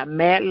got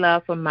mad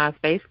love from my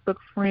Facebook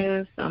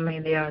friends.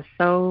 They are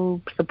so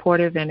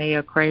supportive, and they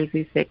are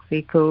crazy,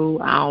 sexy, cool,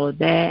 all of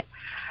that.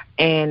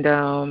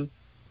 And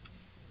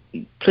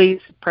please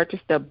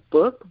purchase the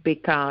book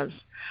because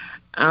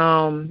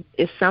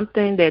it's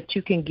something that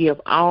you can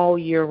give all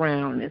year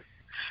round. It's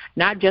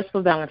not just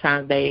for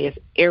Valentine's Day. It's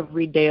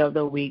every day of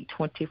the week,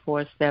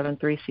 24/7,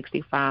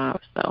 365.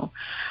 So,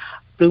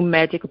 Blue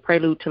Magic, a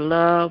Prelude to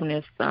Love, and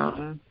it's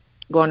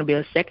going to be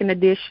a second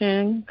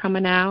edition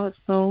coming out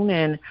soon.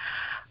 And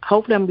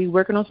hopefully I'm going to be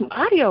working on some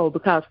audio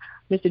because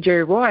Mr.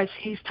 Jerry Royce,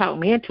 he's talked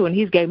me into it, and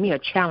he's gave me a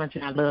challenge,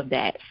 and I love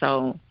that.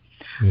 So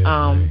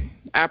I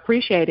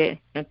appreciate it,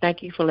 and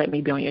thank you for letting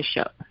me be on your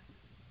show.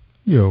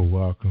 You're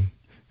welcome.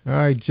 All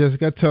right,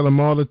 Jessica, I tell them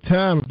all the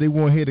time if they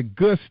want to hear the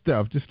good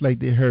stuff, just like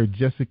they heard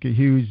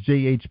Jesica-Huges,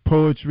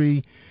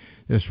 Jhpoetry,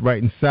 that's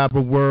right in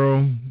Cyber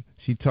World.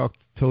 She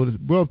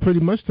pretty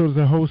much told us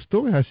her whole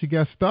story, how she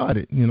got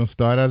started.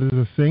 Started out as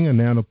a singer,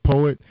 now a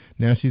poet.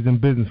 Now she's in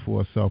business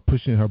for herself,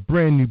 pushing her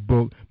brand new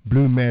book,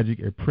 Blue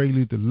Magic, a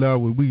Prelude to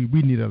Love. We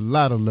need a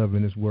lot of love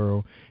in this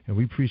world, and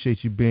we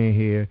appreciate you being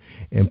here.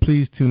 And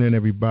please tune in,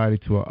 everybody,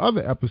 to our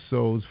other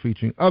episodes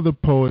featuring other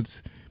poets,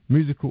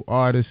 musical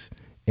artists,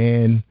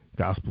 and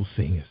gospel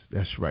singers.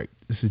 That's right.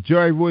 This is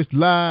Jerry Royce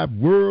Live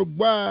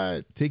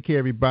worldwide. Take care,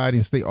 everybody,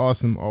 and stay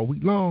awesome all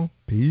week long.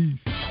 Peace.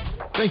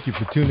 Thank you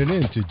for tuning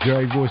in to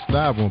Jerry Royce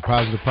Live on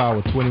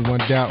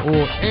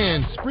PositivePower21.org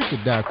and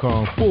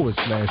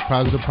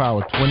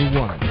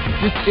Spreaker.com/PositivePower21.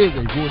 This is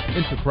a Royce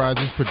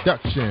Enterprises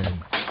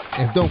production.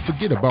 And don't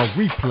forget about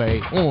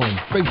replay on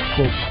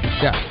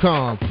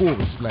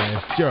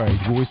Facebook.com/Jerry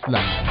Royce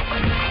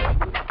Live.